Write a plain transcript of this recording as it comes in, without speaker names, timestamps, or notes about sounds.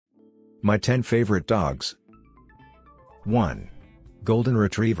My 10 favorite dogs. 1. Golden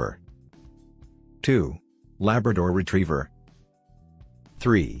Retriever. 2. Labrador Retriever.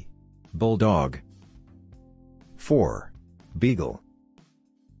 3. Bulldog. 4. Beagle.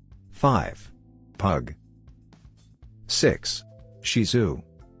 5. Pug. 6. Shih Tzu.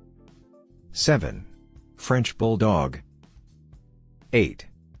 7. French Bulldog. 8.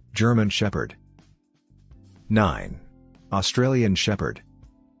 German Shepherd. 9. Australian Shepherd.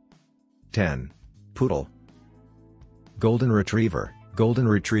 10. Poodle. Golden Retriever. Golden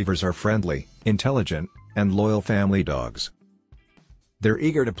Retrievers are friendly, intelligent, and loyal family dogs. They're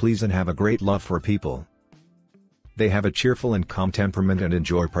eager to please and have a great love for people. They have a cheerful and calm temperament and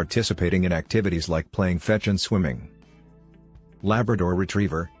enjoy participating in activities like playing fetch and swimming. Labrador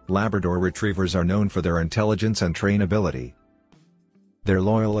Retriever. Labrador Retrievers are known for their intelligence and trainability. They're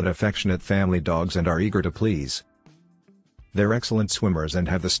loyal and affectionate family dogs and are eager to please. They're excellent swimmers and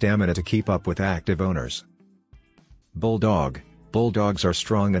have the stamina to keep up with active owners. Bulldog. Bulldogs are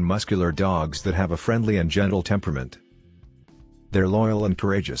strong and muscular dogs that have a friendly and gentle temperament. They're loyal and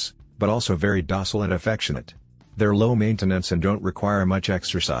courageous, but also very docile and affectionate. They're low maintenance and don't require much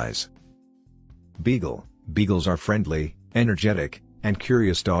exercise. Beagle. Beagles are friendly, energetic, and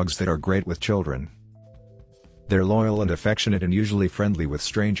curious dogs that are great with children. They're loyal and affectionate and usually friendly with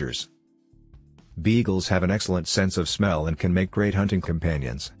strangers. Beagles have an excellent sense of smell and can make great hunting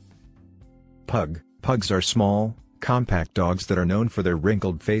companions. Pug. Pugs are small, compact dogs that are known for their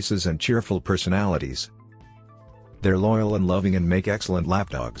wrinkled faces and cheerful personalities. They're loyal and loving and make excellent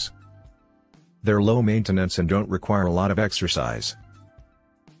lapdogs. They're low maintenance and don't require a lot of exercise.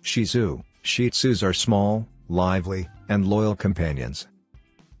 Shih Tzu. Shih Tzus are small, lively, and loyal companions.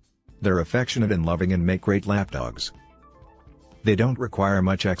 They're affectionate and loving and make great lapdogs. They don't require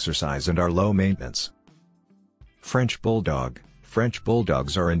much exercise and are low maintenance. French Bulldog. French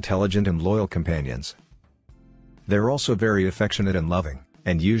Bulldogs are intelligent and loyal companions. They're also very affectionate and loving,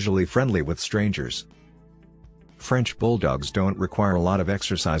 and usually friendly with strangers. French Bulldogs don't require a lot of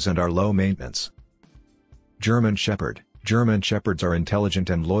exercise and are low maintenance. German Shepherd. German Shepherds are intelligent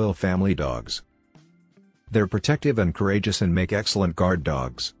and loyal family dogs. They're protective and courageous and make excellent guard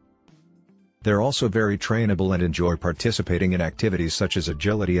dogs. They're also very trainable and enjoy participating in activities such as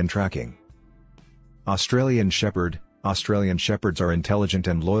agility and tracking. Australian Shepherd. Australian Shepherds are intelligent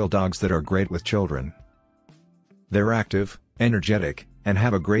and loyal dogs that are great with children. They're active, energetic, and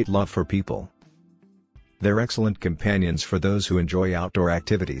have a great love for people. They're excellent companions for those who enjoy outdoor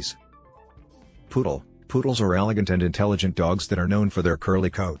activities. Poodle. Poodles are elegant and intelligent dogs that are known for their curly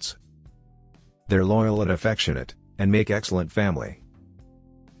coats. They're loyal and affectionate, and make excellent family.